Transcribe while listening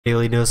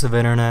Daily dose of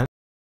internet.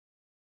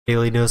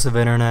 Daily dose of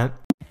internet.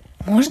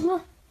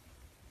 Можно?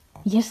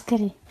 Ешь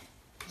скорей.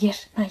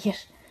 Ешь, на,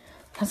 ешь.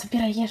 На,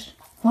 забирай, ешь.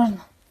 Можно?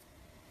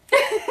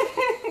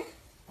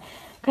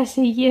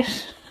 Кася,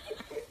 ешь.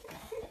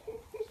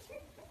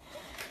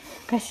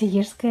 Кася,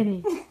 ешь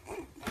скорей.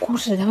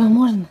 Кушай, давай,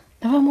 можно.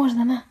 Давай,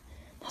 можно, на.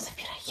 На,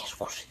 забирай, ешь,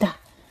 кушай, да.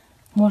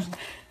 Можно.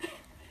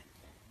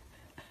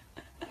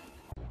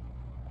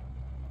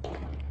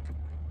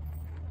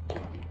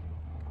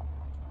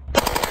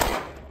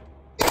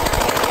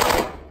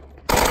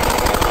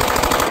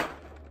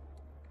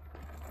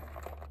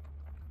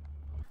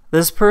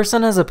 This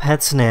person has a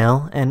pet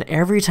snail, and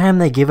every time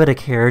they give it a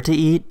carrot to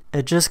eat,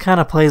 it just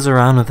kinda plays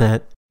around with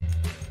it.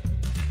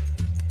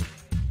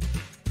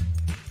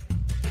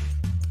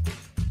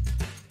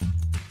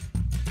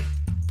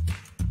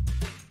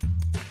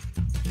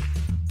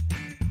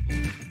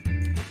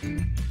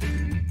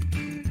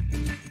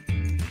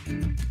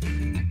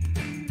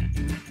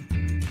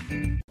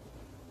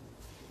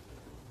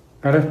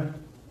 Hadi.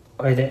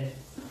 Haydi.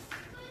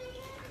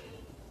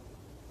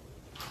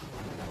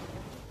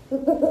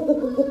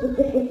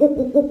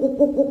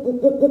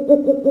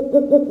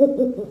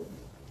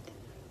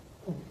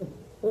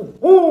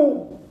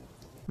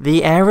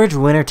 The average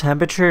winter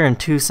temperature in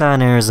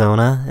Tucson,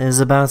 Arizona is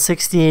about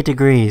 68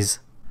 degrees.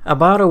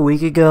 About a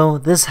week ago,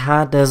 this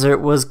hot desert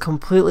was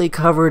completely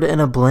covered in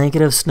a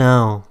blanket of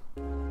snow.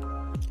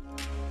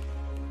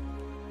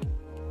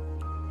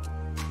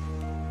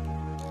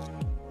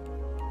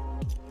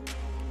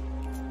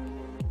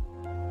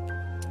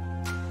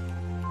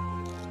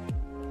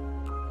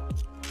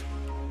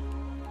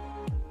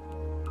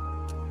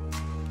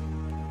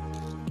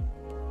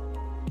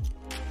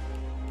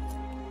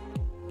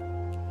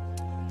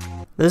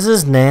 This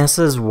is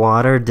NASA's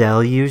water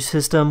deluge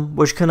system,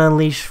 which can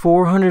unleash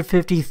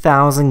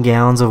 450,000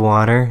 gallons of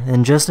water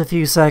in just a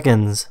few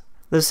seconds.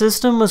 The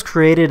system was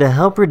created to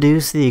help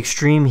reduce the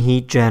extreme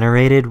heat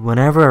generated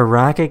whenever a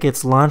rocket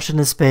gets launched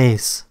into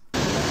space.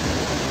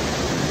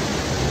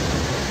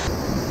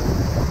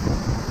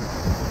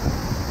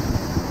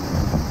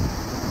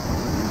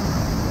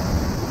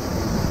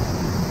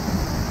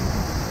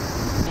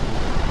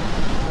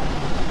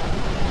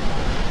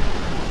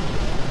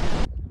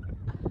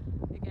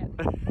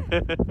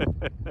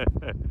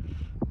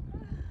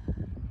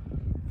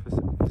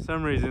 For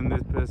some reason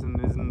this person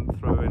isn't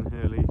throwing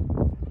Hurley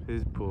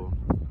his paw.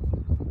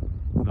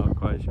 Not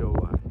quite sure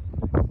why.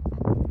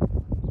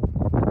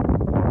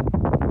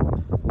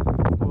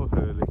 Poor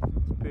Hurley.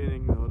 He's being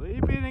ignored. Are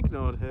you being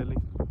ignored, Hurley?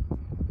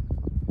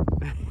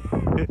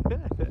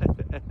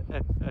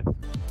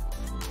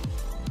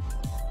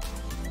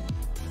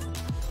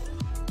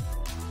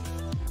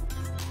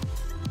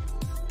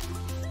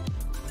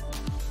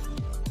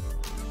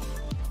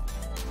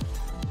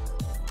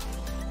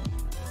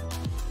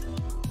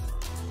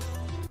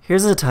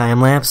 Here's a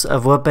time lapse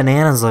of what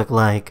bananas look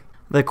like.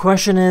 The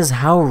question is,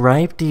 how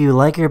ripe do you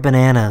like your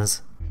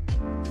bananas?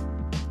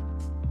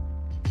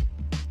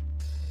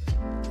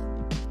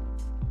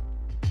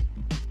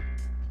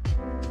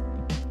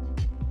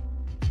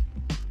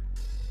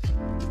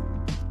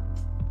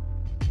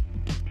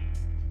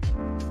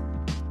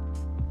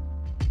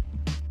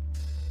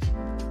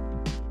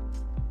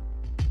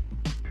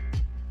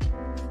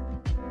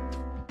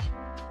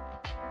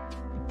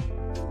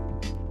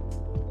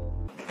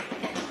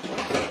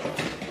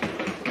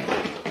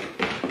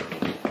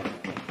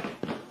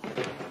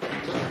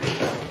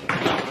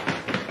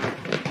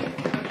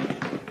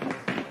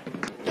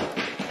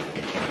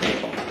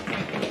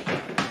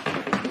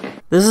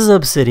 This is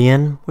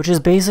obsidian, which is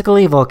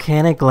basically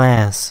volcanic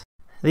glass.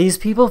 These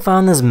people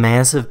found this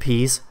massive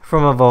piece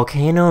from a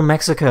volcano in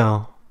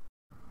Mexico.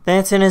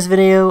 That's in this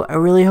video. I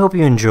really hope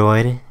you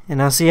enjoyed,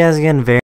 and I'll see you guys again very